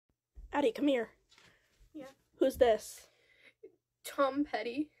Addie, come here. Yeah. Who's this? Tom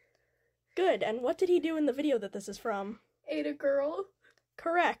Petty. Good, and what did he do in the video that this is from? Ate a girl.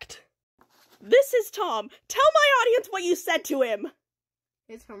 Correct. This is Tom. Tell my audience what you said to him.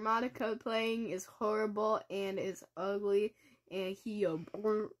 His harmonica playing is horrible and is ugly, and he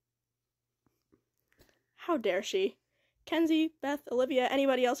How dare she? Kenzie, Beth, Olivia,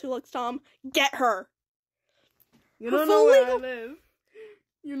 anybody else who likes Tom, get her. You don't know where I live.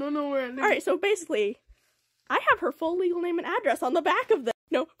 You don't know where I live. Alright, so basically, I have her full legal name and address on the back of this.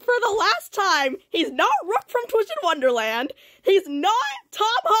 No, for the last time, he's not Rook from Twisted Wonderland, he's not Tom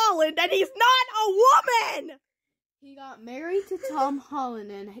Holland, and he's not a woman! He got married to Tom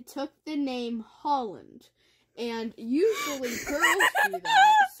Holland and took the name Holland. And usually girls do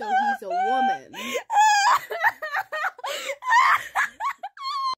that, so he's a woman.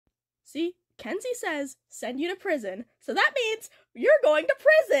 See, Kenzie says, send you to prison, so that means you're going to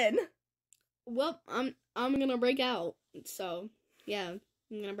prison! Well, I'm gonna break out, so, yeah,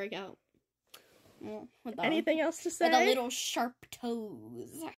 I'm gonna break out. Anything else to say? With a little sharp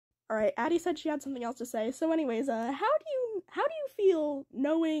toes. Alright, Addie said she had something else to say, so anyways, how do you feel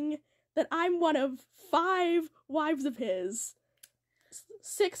knowing that I'm one of 5 wives of his?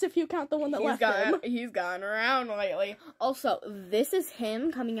 6 if you count the one that left him. He's gone around lately. Also, this is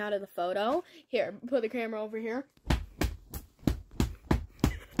him coming out of the photo. Here, put the camera over here.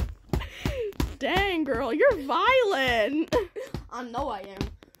 Dang, girl, you're violent. I know I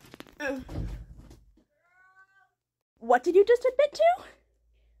am. What did you just admit to?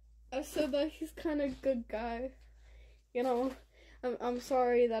 I said that he's kind of a good guy. You know, I'm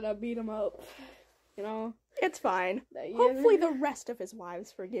sorry that I beat him up. You know? It's fine. Hopefully the rest of his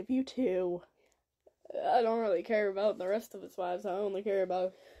wives forgive you too. I don't really care about the rest of his wives. I only care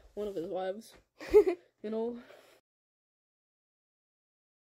about one of his wives. You know?